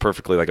sits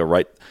perfectly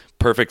like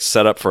perfect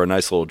setup for a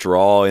nice little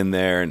draw in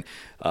there. And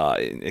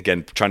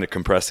again, trying to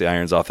compress the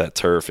irons off that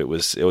turf, it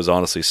was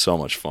honestly so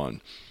much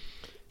fun.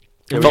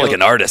 I felt like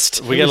an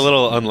artist. We got a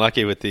little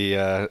unlucky with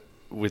the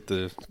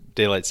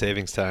daylight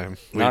savings time.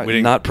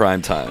 Not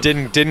prime time.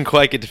 Didn't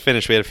quite get to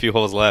finish. We had a few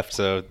holes left,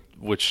 so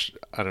which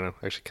I don't know.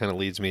 Actually, kind of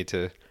leads me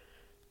to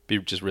be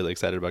just really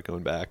excited about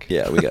going back.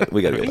 Yeah, we got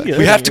to go back.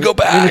 We have to go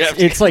back. I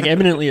mean, it's like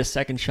eminently a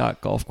second shot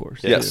golf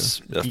course. Yes,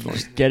 too. definitely. You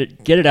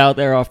just get it out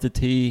there off the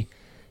tee,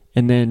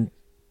 and then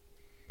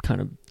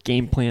kind of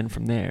game plan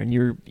from there.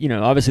 And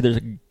obviously there's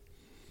a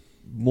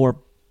more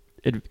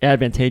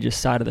advantageous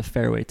side of the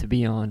fairway to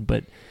be on,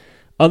 but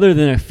other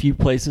than a few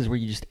places where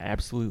you just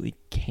absolutely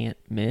can't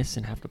miss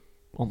and have to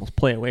almost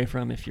play away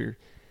from if you're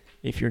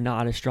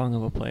not as strong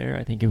of a player,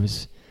 I think it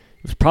was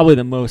probably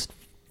the most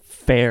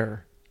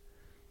fair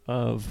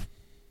of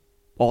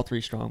all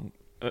three Streamsong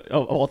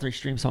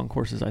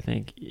courses, I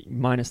think,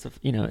 minus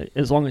the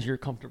as long as you're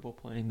comfortable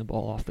playing the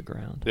ball off the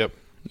ground. Yep.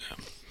 Yeah.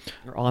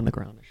 Or on the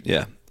ground.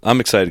 Yeah, I'm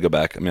excited to go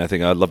back. I mean, I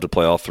think I'd love to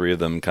play all three of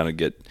them, kind of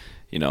get,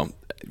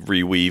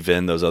 reweave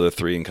in those other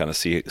three and kind of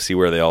see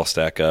where they all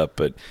stack up.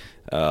 But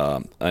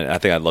I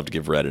think I'd love to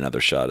give Red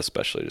another shot,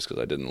 especially just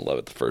because I didn't love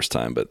it the first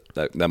time. But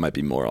that might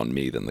be more on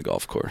me than the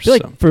golf course. I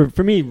feel like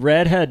for me,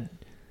 Red had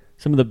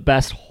some of the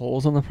best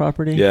holes on the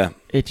property. Yeah.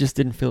 It just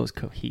didn't feel as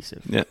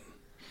cohesive. Yeah,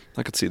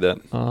 I could see that.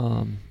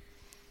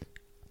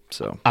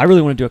 So I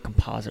really want to do a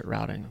composite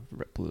routing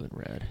of blue and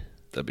red.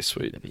 That'd be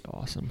sweet. That'd be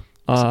awesome.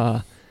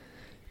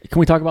 Can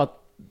we talk about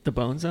the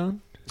Bone Zone?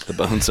 The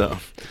Bone Zone.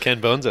 The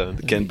Ken Bone Zone.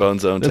 The Ken Bone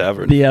Zone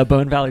Tavern. The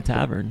Bone Valley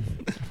Tavern.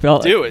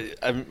 Dude,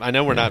 I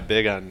know we're not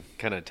big on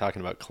kind of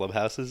talking about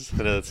clubhouses.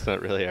 I know that's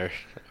not really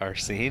our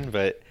scene,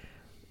 but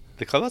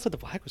the clubhouse at the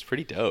Black was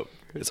pretty dope.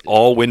 It's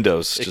all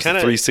windows, just a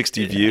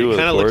 360 view. It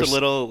kind of course. looked a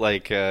little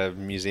like a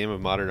Museum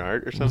of Modern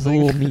Art or something.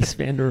 It was a little Mies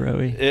van der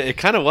Rohe. It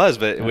kind of was,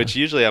 but which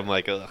usually I'm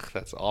like, ugh,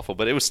 that's awful.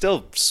 But it was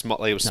still small.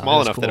 Like, it was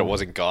small enough that it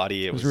wasn't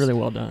gaudy. It was really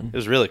well done. It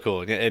was really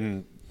cool,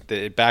 and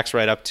it backs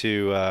right up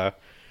to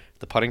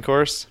the putting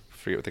course. I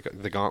forget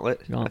what the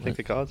Gauntlet. I think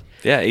they call it.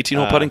 Yeah,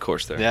 18-hole putting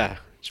course there. Yeah,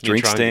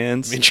 drink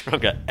stands. Me and Tron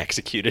got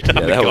executed. On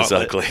Yeah, the that was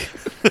Gauntlet.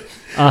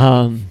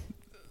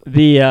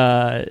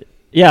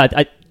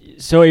 ugly.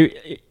 So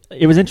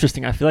it was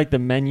interesting. I feel like the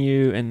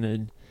menu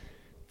and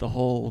the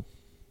whole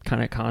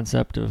kind of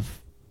concept of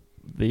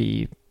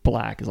the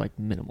Black is like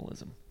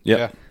minimalism.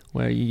 Yeah.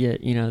 Where you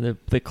get,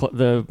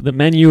 the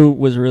menu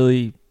was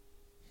really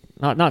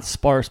not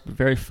sparse, but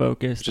very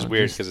focused. Which is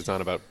weird because it's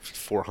on about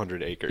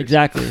 400 acres.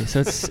 Exactly. So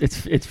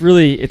it's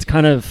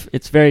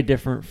very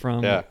different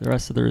from the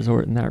rest of the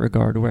resort in that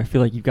regard, where I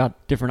feel like you've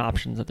got different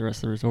options at the rest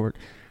of the resort.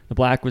 The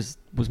Black was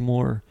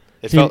more.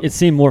 It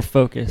seemed more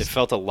focused. It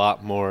felt a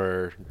lot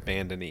more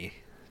abandony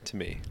to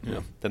me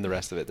than the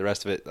rest of it. The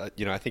rest of it,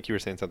 I think you were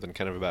saying something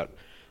kind of about.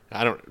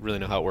 I don't really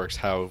know how it works,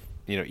 how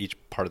each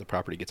part of the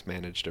property gets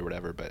managed or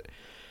whatever, but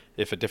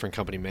if a different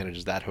company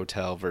manages that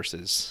hotel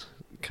versus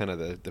kind of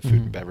the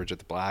food and beverage at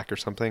the Black or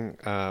something,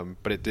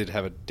 but it did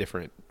have a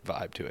different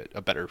vibe to it,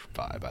 a better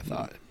vibe, I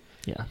thought.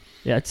 Yeah,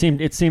 it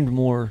seemed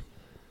more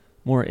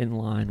in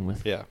line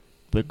with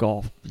the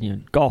golf,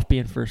 golf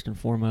being first and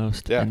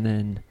foremost, and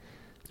then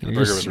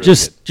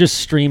just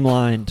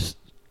streamlined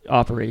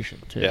operation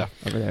too. Yeah,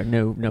 over there,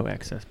 no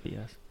excess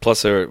BS.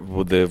 Plus,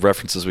 with the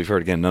references we've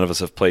heard, again, none of us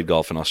have played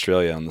golf in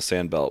Australia on the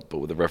sand belt, but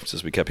with the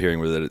references we kept hearing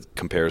were that it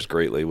compares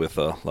greatly with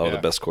a lot of the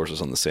best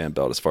courses on the sand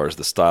belt as far as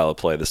the style of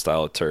play, the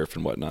style of turf,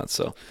 and whatnot.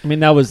 So, I mean,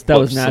 that was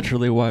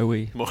naturally why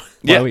we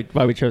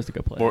chose to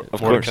go play.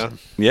 Of course,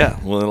 yeah.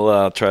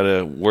 We'll try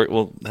to work.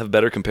 We'll have a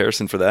better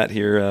comparison for that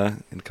here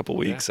in a couple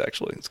weeks.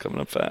 Actually, it's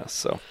coming up fast.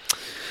 So.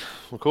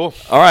 Well, cool.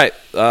 All right.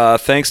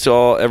 Thanks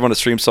to everyone at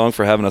Streamsong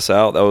for having us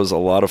out. That was a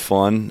lot of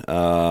fun.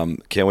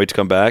 Can't wait to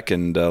come back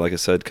and, like I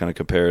said, kind of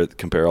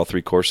compare all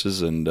three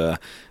courses. And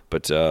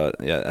but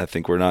I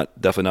think we're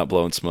definitely not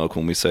blowing smoke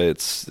when we say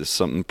it's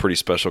something pretty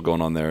special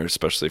going on there,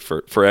 especially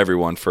for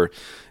everyone, for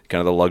kind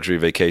of the luxury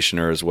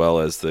vacationer as well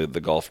as the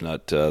golf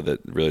nut that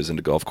really is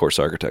into golf course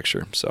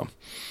architecture. So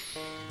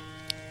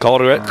call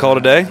it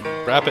a day.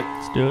 Wrap it.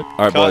 Let's do it.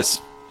 All right,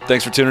 boys.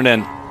 Thanks for tuning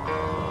in.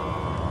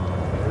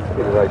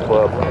 Be the right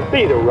club.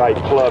 Be the right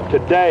club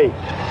today.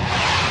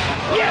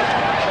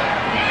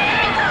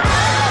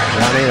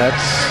 Johnny,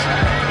 that's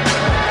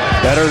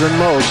Better than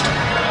most.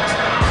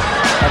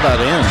 How about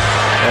in?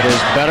 That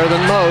is better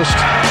than most.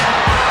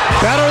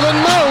 Better than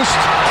most.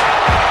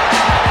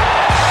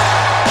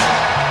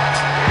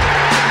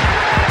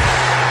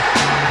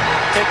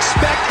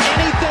 Expect